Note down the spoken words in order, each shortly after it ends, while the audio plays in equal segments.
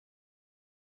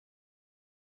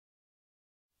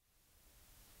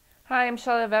Hi, I'm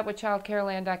Shelley Vet with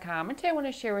ChildCareLand.com, and today I want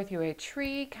to share with you a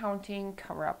tree counting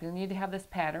cover-up. You'll need to have this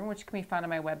pattern, which can be found on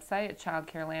my website at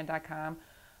ChildCareLand.com.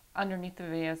 Underneath the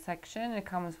video section, it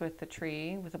comes with the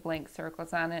tree with the blank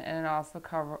circles on it, and it also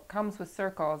comes with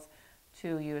circles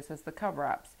to use as the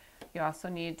cover-ups. You also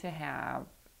need to have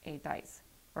a dice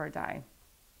or a die.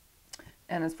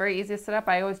 And it's very easy to set up.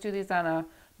 I always do these on a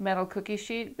metal cookie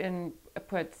sheet and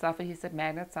put self-adhesive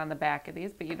magnets on the back of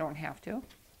these, but you don't have to.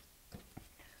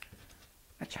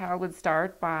 A child would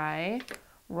start by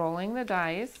rolling the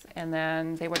dice, and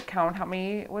then they would count how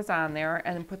many was on there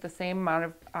and then put the same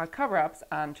amount of cover-ups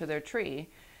onto their tree.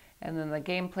 And then the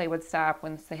gameplay would stop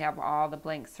once they have all the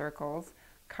blank circles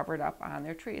covered up on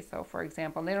their tree. So for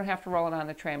example, they don't have to roll it on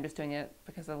the tray. I'm just doing it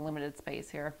because of the limited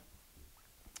space here.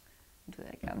 Do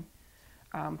that again.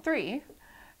 3.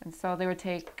 And so they would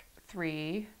take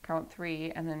 3, count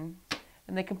 3, and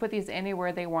they can put these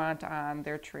anywhere they want on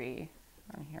their tree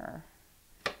on here.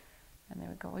 And they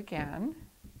would go again,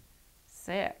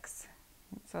 6.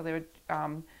 So they would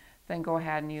then go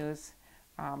ahead and use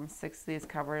 6 of these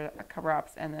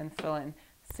cover-ups and then fill in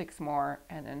 6 more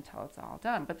and until it's all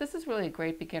done. But this is really a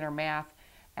great beginner math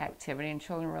activity, and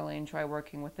children really enjoy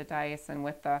working with the dice and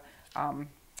with the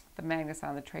magnets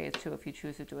on the trays too, if you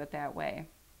choose to do it that way.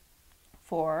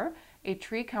 For a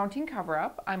tree counting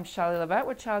cover-up, I'm Shelley Vet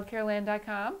with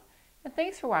ChildCareLand.com, and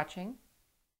thanks for watching.